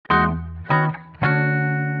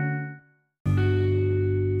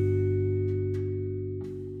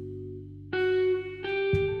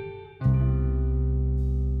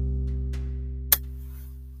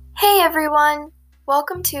Hey everyone!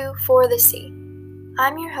 Welcome to For the Sea.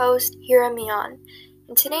 I'm your host, Hira Mian,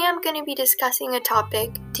 and today I'm going to be discussing a topic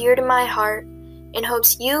dear to my heart in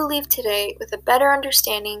hopes you leave today with a better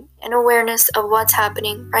understanding and awareness of what's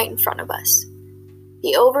happening right in front of us.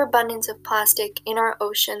 The overabundance of plastic in our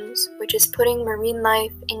oceans, which is putting marine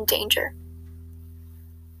life in danger.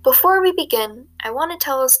 Before we begin, I want to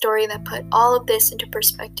tell a story that put all of this into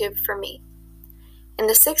perspective for me. In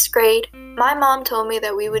the 6th grade, my mom told me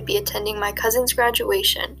that we would be attending my cousin's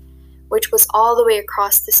graduation, which was all the way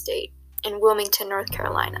across the state, in Wilmington, North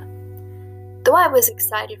Carolina. Though I was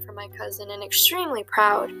excited for my cousin and extremely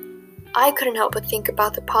proud, I couldn't help but think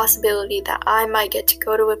about the possibility that I might get to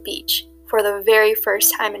go to a beach for the very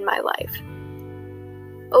first time in my life.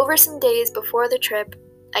 Over some days before the trip,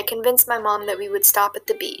 I convinced my mom that we would stop at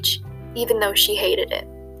the beach, even though she hated it.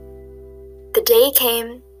 The day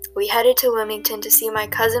came. We headed to Wilmington to see my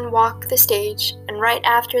cousin walk the stage, and right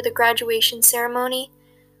after the graduation ceremony,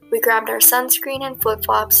 we grabbed our sunscreen and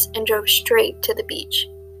flip-flops and drove straight to the beach.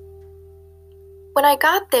 When I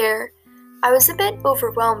got there, I was a bit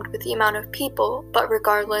overwhelmed with the amount of people, but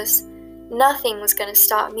regardless, nothing was going to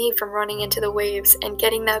stop me from running into the waves and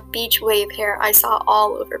getting that beach wave hair I saw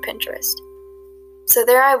all over Pinterest. So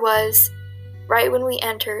there I was. Right when we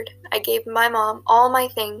entered, I gave my mom all my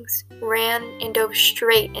things, ran, and dove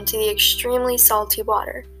straight into the extremely salty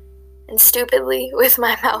water, and stupidly, with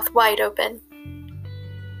my mouth wide open.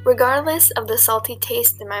 Regardless of the salty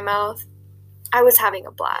taste in my mouth, I was having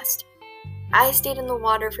a blast. I stayed in the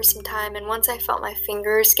water for some time, and once I felt my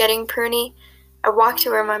fingers getting pruny, I walked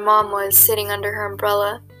to where my mom was sitting under her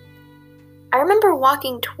umbrella. I remember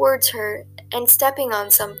walking towards her and stepping on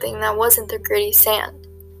something that wasn't the gritty sand.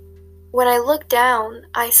 When I looked down,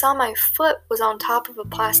 I saw my foot was on top of a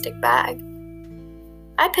plastic bag.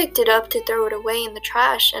 I picked it up to throw it away in the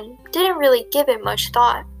trash and didn't really give it much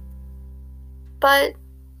thought. But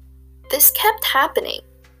this kept happening.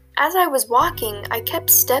 As I was walking, I kept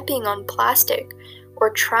stepping on plastic or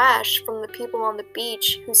trash from the people on the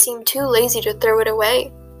beach who seemed too lazy to throw it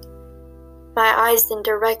away. My eyes then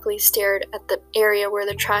directly stared at the area where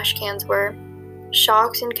the trash cans were.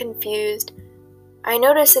 Shocked and confused, I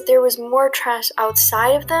noticed that there was more trash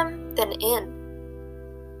outside of them than in.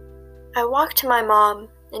 I walked to my mom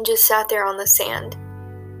and just sat there on the sand,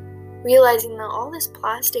 realizing that all this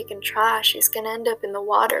plastic and trash is going to end up in the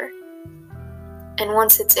water. And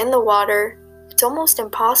once it's in the water, it's almost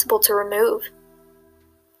impossible to remove.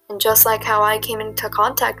 And just like how I came into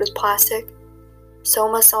contact with plastic, so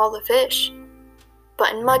must all the fish,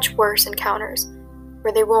 but in much worse encounters,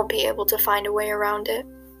 where they won't be able to find a way around it.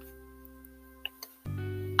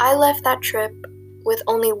 I left that trip with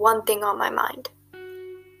only one thing on my mind.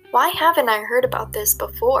 Why haven't I heard about this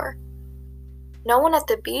before? No one at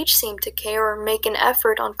the beach seemed to care or make an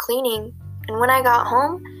effort on cleaning, and when I got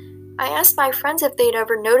home, I asked my friends if they'd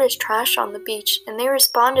ever noticed trash on the beach, and they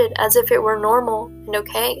responded as if it were normal and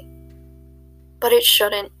okay. But it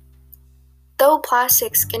shouldn't. Though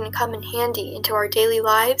plastics can come in handy into our daily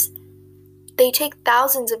lives, they take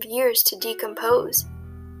thousands of years to decompose,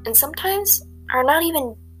 and sometimes are not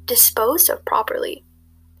even disposed of properly.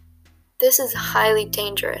 This is highly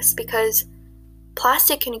dangerous because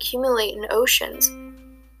plastic can accumulate in oceans,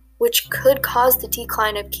 which could cause the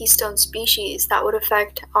decline of keystone species that would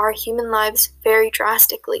affect our human lives very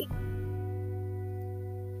drastically.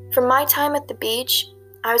 From my time at the beach,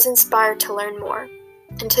 I was inspired to learn more,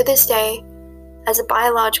 and to this day, as a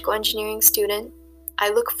biological engineering student, I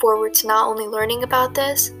look forward to not only learning about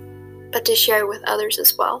this, but to share with others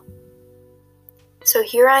as well. So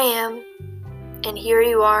here I am, and here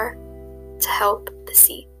you are, to help the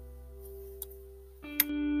sea.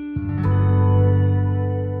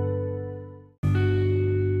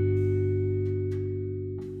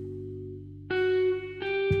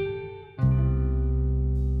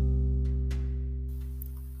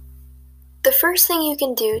 The first thing you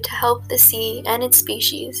can do to help the sea and its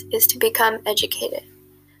species is to become educated.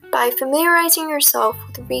 By familiarizing yourself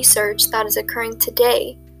with research that is occurring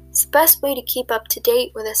today, it's the best way to keep up to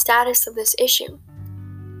date with the status of this issue.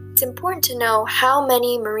 It's important to know how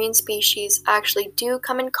many marine species actually do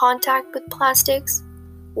come in contact with plastics,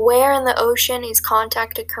 where in the ocean is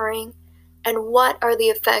contact occurring, and what are the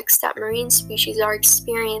effects that marine species are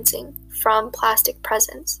experiencing from plastic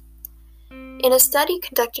presence. In a study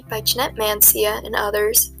conducted by Jeanette Mancia and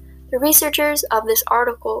others, the researchers of this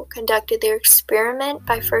article conducted their experiment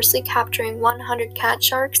by firstly capturing 100 cat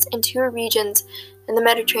sharks in 2 regions in the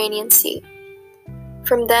Mediterranean Sea.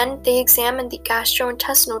 From then, they examined the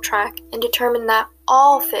gastrointestinal tract and determined that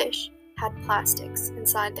all fish had plastics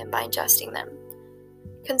inside them by ingesting them.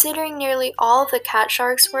 Considering nearly all of the cat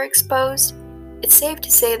sharks were exposed, it's safe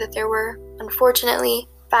to say that there were, unfortunately,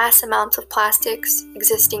 vast amounts of plastics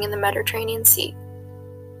existing in the Mediterranean Sea.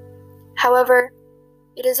 However,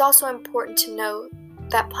 it is also important to note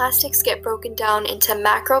that plastics get broken down into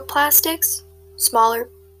macroplastics, smaller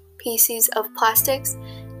pieces of plastics,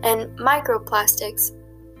 and microplastics,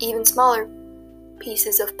 even smaller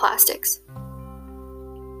pieces of plastics.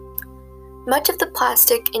 Much of the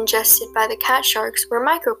plastic ingested by the cat sharks were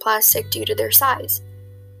microplastic due to their size.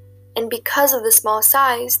 And because of the small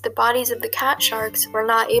size, the bodies of the cat sharks were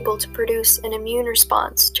not able to produce an immune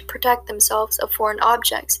response to protect themselves of foreign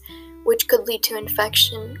objects, which could lead to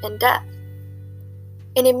infection and death.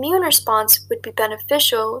 An immune response would be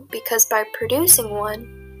beneficial because by producing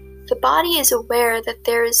one, the body is aware that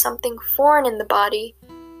there is something foreign in the body,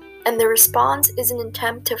 and the response is an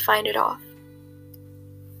attempt to fight it off.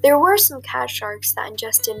 There were some cat sharks that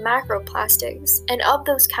ingested macroplastics, and of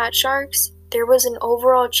those cat sharks, there was an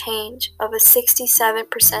overall change of a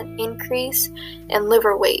 67% increase in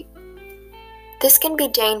liver weight. This can be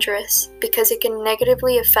dangerous because it can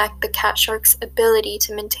negatively affect the cat shark's ability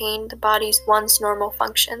to maintain the body's once normal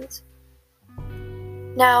functions.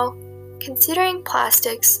 Now, considering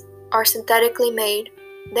plastics are synthetically made,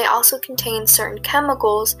 they also contain certain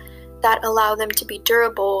chemicals that allow them to be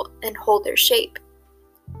durable and hold their shape.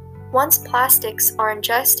 Once plastics are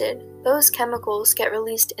ingested, those chemicals get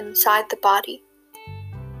released inside the body.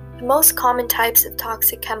 The most common types of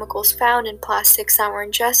toxic chemicals found in plastics that were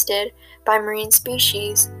ingested by marine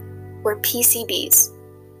species were PCBs.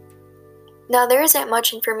 Now, there isn't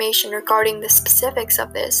much information regarding the specifics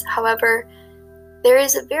of this. However, there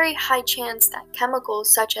is a very high chance that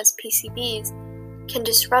chemicals such as PCBs can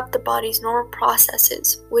disrupt the body's normal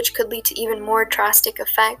processes, which could lead to even more drastic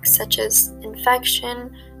effects such as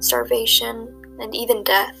infection, starvation, and even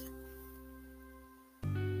death.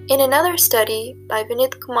 In another study by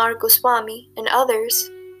Vinit Kumar Goswami and others,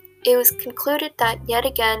 it was concluded that yet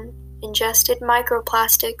again, ingested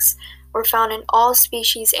microplastics were found in all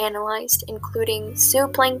species analyzed, including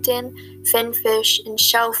zooplankton, finfish, and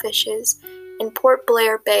shellfishes in Port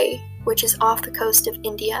Blair Bay, which is off the coast of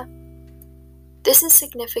India. This is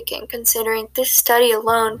significant considering this study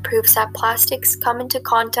alone proves that plastics come into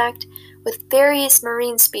contact with various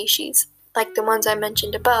marine species, like the ones I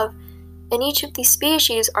mentioned above, and each of these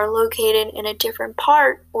species are located in a different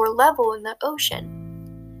part or level in the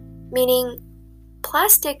ocean, meaning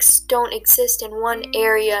plastics don't exist in one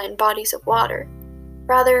area in bodies of water.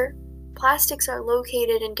 Rather, plastics are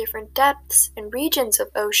located in different depths and regions of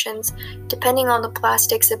oceans depending on the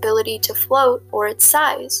plastic's ability to float or its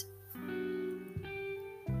size.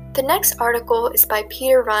 The next article is by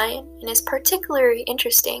Peter Ryan and is particularly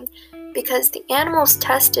interesting because the animals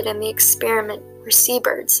tested in the experiment were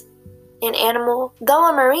seabirds. An animal, though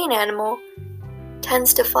a marine animal,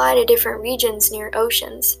 tends to fly to different regions near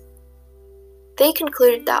oceans. They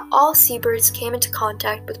concluded that all seabirds came into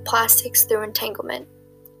contact with plastics through entanglement,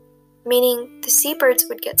 meaning the seabirds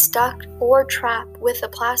would get stuck or trapped with the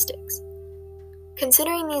plastics.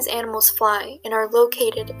 Considering these animals fly and are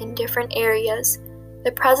located in different areas,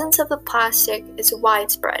 the presence of the plastic is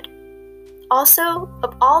widespread. Also,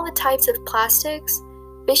 of all the types of plastics,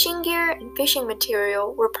 fishing gear and fishing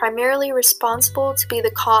material were primarily responsible to be the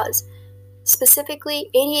cause. Specifically,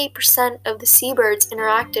 88% of the seabirds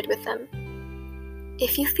interacted with them.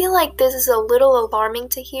 If you feel like this is a little alarming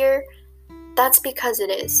to hear, that's because it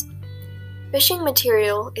is. Fishing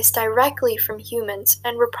material is directly from humans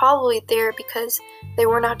and were probably there because they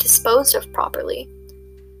were not disposed of properly.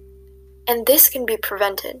 And this can be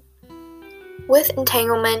prevented. With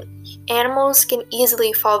entanglement, animals can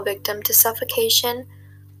easily fall victim to suffocation,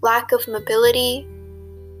 lack of mobility,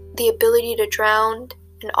 the ability to drown,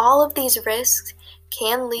 and all of these risks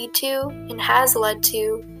can lead to, and has led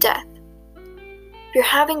to, death. If you're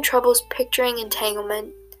having troubles picturing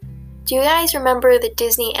entanglement, do you guys remember the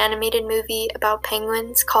Disney animated movie about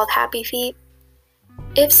penguins called Happy Feet?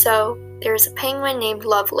 If so, there was a penguin named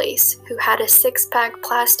Lovelace who had a 6-pack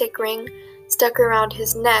plastic ring stuck around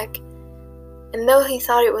his neck, and though he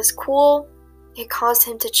thought it was cool, it caused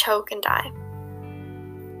him to choke and die.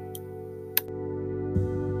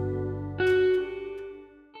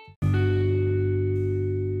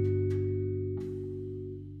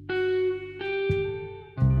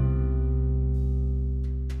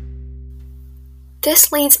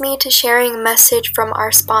 This leads me to sharing a message from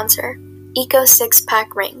our sponsor, Eco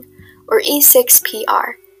 6-Pack Ring, or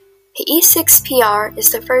E6PR. The E6PR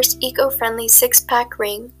is the first eco-friendly 6-pack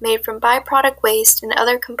ring made from byproduct waste and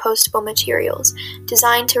other compostable materials,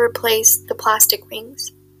 designed to replace the plastic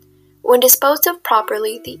rings. When disposed of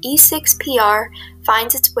properly, the E6PR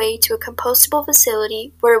finds its way to a compostable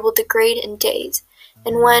facility where it will degrade in days,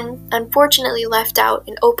 and when, unfortunately, left out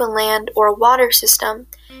in open land or a water system,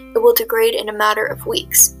 it will degrade in a matter of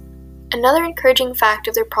weeks. Another encouraging fact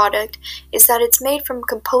of their product is that it's made from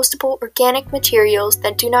compostable organic materials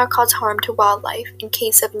that do not cause harm to wildlife in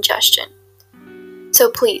case of ingestion. So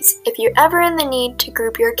please, if you're ever in the need to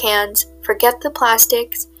group your cans, forget the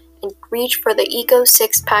plastics and reach for the Eco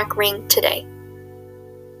 6-pack ring today.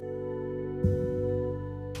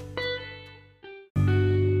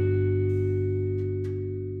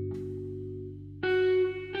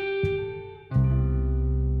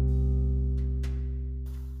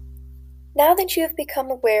 Now that you have become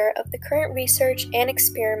aware of the current research and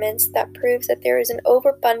experiments that proves that there is an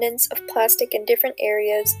overabundance of plastic in different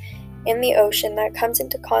areas in the ocean that comes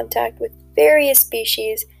into contact with various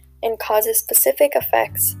species and causes specific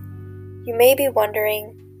effects, you may be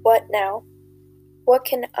wondering, what now? What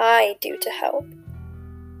can I do to help?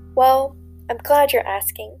 Well, I'm glad you're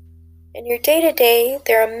asking. In your day-to-day,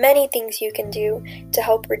 there are many things you can do to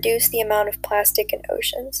help reduce the amount of plastic in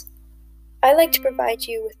oceans. I like to provide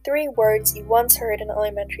you with 3 words you once heard in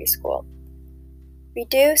elementary school: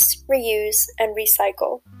 reduce, reuse, and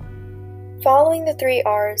recycle. Following the 3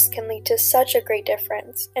 R's can lead to such a great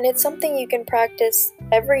difference, and it's something you can practice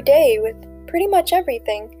every day with pretty much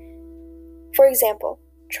everything. For example,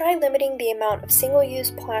 try limiting the amount of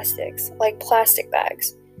single-use plastics like plastic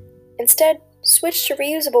bags. Instead, switch to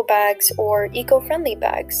reusable bags or eco-friendly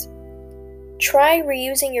bags. Try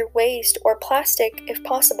reusing your waste or plastic if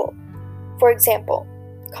possible. For example,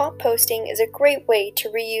 composting is a great way to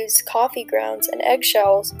reuse coffee grounds and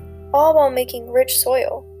eggshells, all while making rich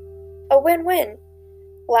soil. A win-win.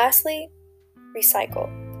 Lastly, recycle.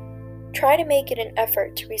 Try to make it an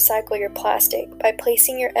effort to recycle your plastic by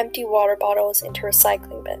placing your empty water bottles into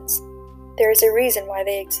recycling bins. There is a reason why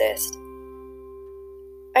they exist.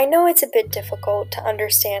 I know it's a bit difficult to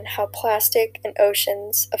understand how plastic in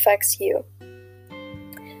oceans affects you.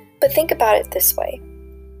 But think about it this way.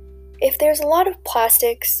 If there's a lot of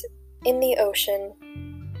plastics in the ocean,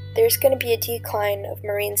 there's going to be a decline of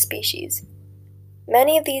marine species.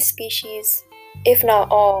 Many of these species, if not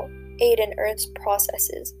all, aid in Earth's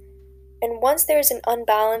processes. And once there's an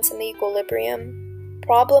unbalance in the equilibrium,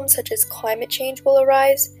 problems such as climate change will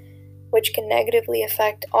arise, which can negatively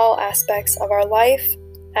affect all aspects of our life,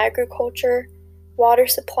 agriculture, water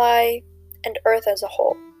supply, and Earth as a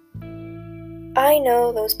whole. I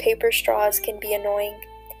know those paper straws can be annoying.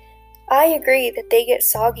 I agree that they get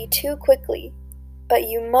soggy too quickly, but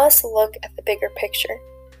you must look at the bigger picture.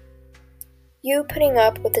 You putting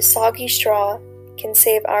up with a soggy straw can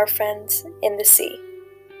save our friends in the sea.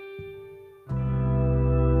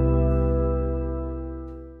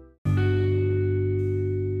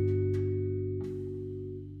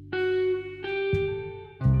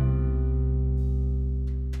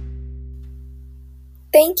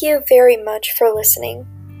 Thank you very much for listening.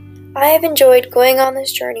 I have enjoyed going on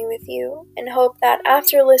this journey with you and hope that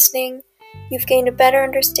after listening, you've gained a better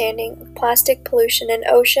understanding of plastic pollution in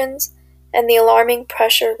oceans and the alarming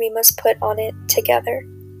pressure we must put on it together.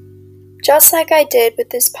 Just like I did with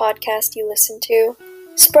this podcast you listened to,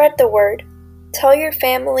 spread the word, tell your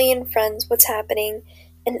family and friends what's happening,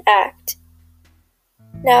 and act.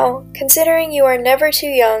 Now, considering you are never too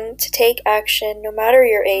young to take action no matter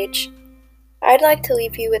your age, I'd like to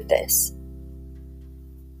leave you with this.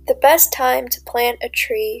 The best time to plant a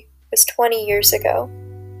tree was 20 years ago.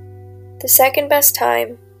 The second best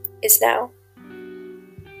time is now.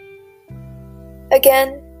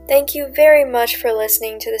 Again, thank you very much for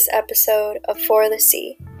listening to this episode of For the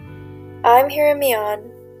Sea. I'm Hira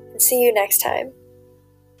Mian, and see you next time.